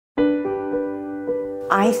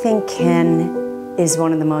I think Ken is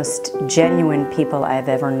one of the most genuine people I've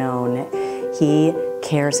ever known. He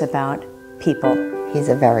cares about people. He's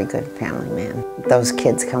a very good family man. Those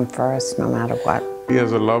kids come first no matter what. He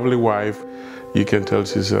has a lovely wife. You can tell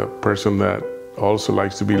she's a person that also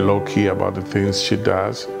likes to be low-key about the things she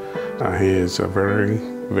does. He is a very,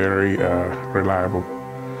 very reliable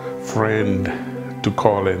friend to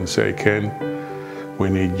call and say, Ken, we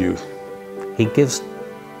need you. He gives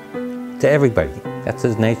to everybody. That's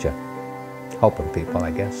his nature. Helping people,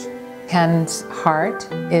 I guess. Ken's heart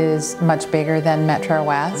is much bigger than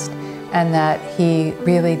MetroWest, and that he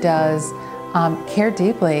really does care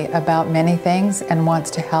deeply about many things and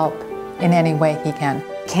wants to help in any way he can.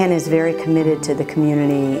 Ken is very committed to the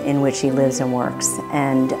community in which he lives and works,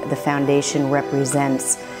 and the foundation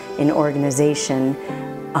represents an organization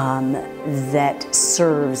that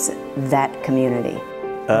serves that community.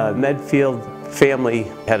 Medfield family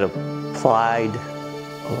had applied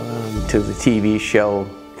to the TV show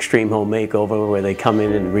Extreme Home Makeover, where they come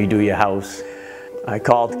in and redo your house. I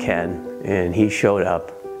called Ken and he showed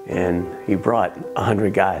up and he brought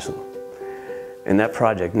 100 guys, and that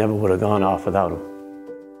project never would have gone off without him.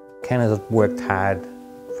 Ken has worked hard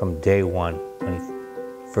from day one when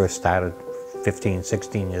he first started, 15,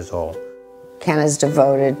 16 years old. Ken is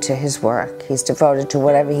devoted to his work. He's devoted to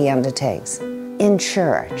whatever he undertakes. In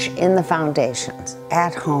church, in the foundations,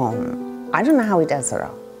 at home. I don't know how he does it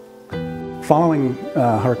all. Following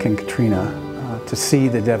Hurricane Katrina, to see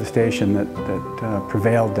the devastation that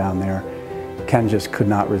prevailed down there, Ken just could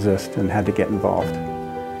not resist and had to get involved.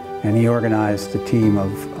 And he organized a team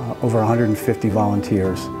of over 150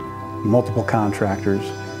 volunteers, multiple contractors,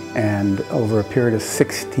 and over a period of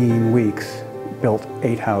 16 weeks, built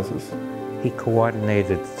 8 houses. He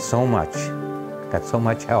coordinated so much, got so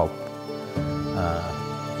much help,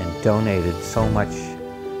 and donated so much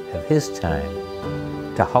of his time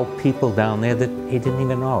to help people down there that he didn't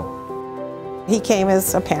even know. He came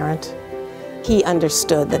as a parent. He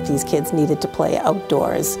understood that these kids needed to play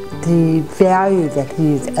outdoors. The value that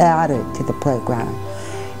he's added to the playground,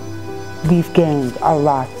 we've gained a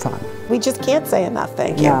lot from. We just can't say enough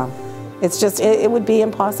thank you. Yeah. It's just, it would be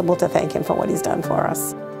impossible to thank him for what he's done for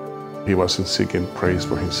us. He wasn't seeking praise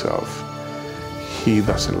for himself. He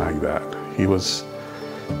doesn't like that. He was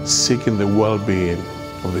seeking the well-being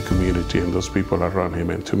of the community and those people around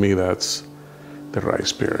him, and to me that's the right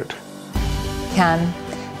spirit. Ken,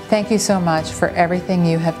 thank you so much for everything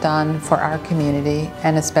you have done for our community,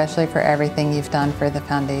 and especially for everything you've done for the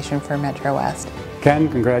Foundation for MetroWest. Ken,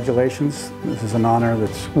 congratulations. This is an honor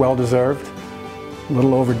that's well-deserved, a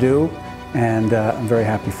little overdue, and I'm very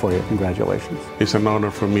happy for you. Congratulations. It's an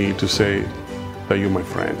honor for me to say that you're my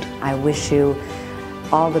friend. I wish you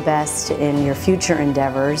all the best in your future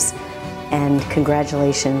endeavors, and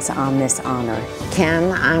congratulations on this honor.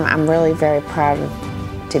 Ken, I'm really very proud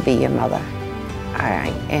to be your mother.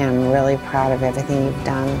 I am really proud of everything you've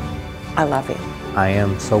done. I love you. I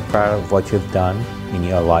am so proud of what you've done in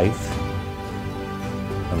your life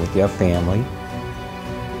and with your family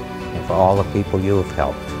and for all the people you have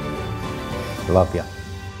helped. Love you.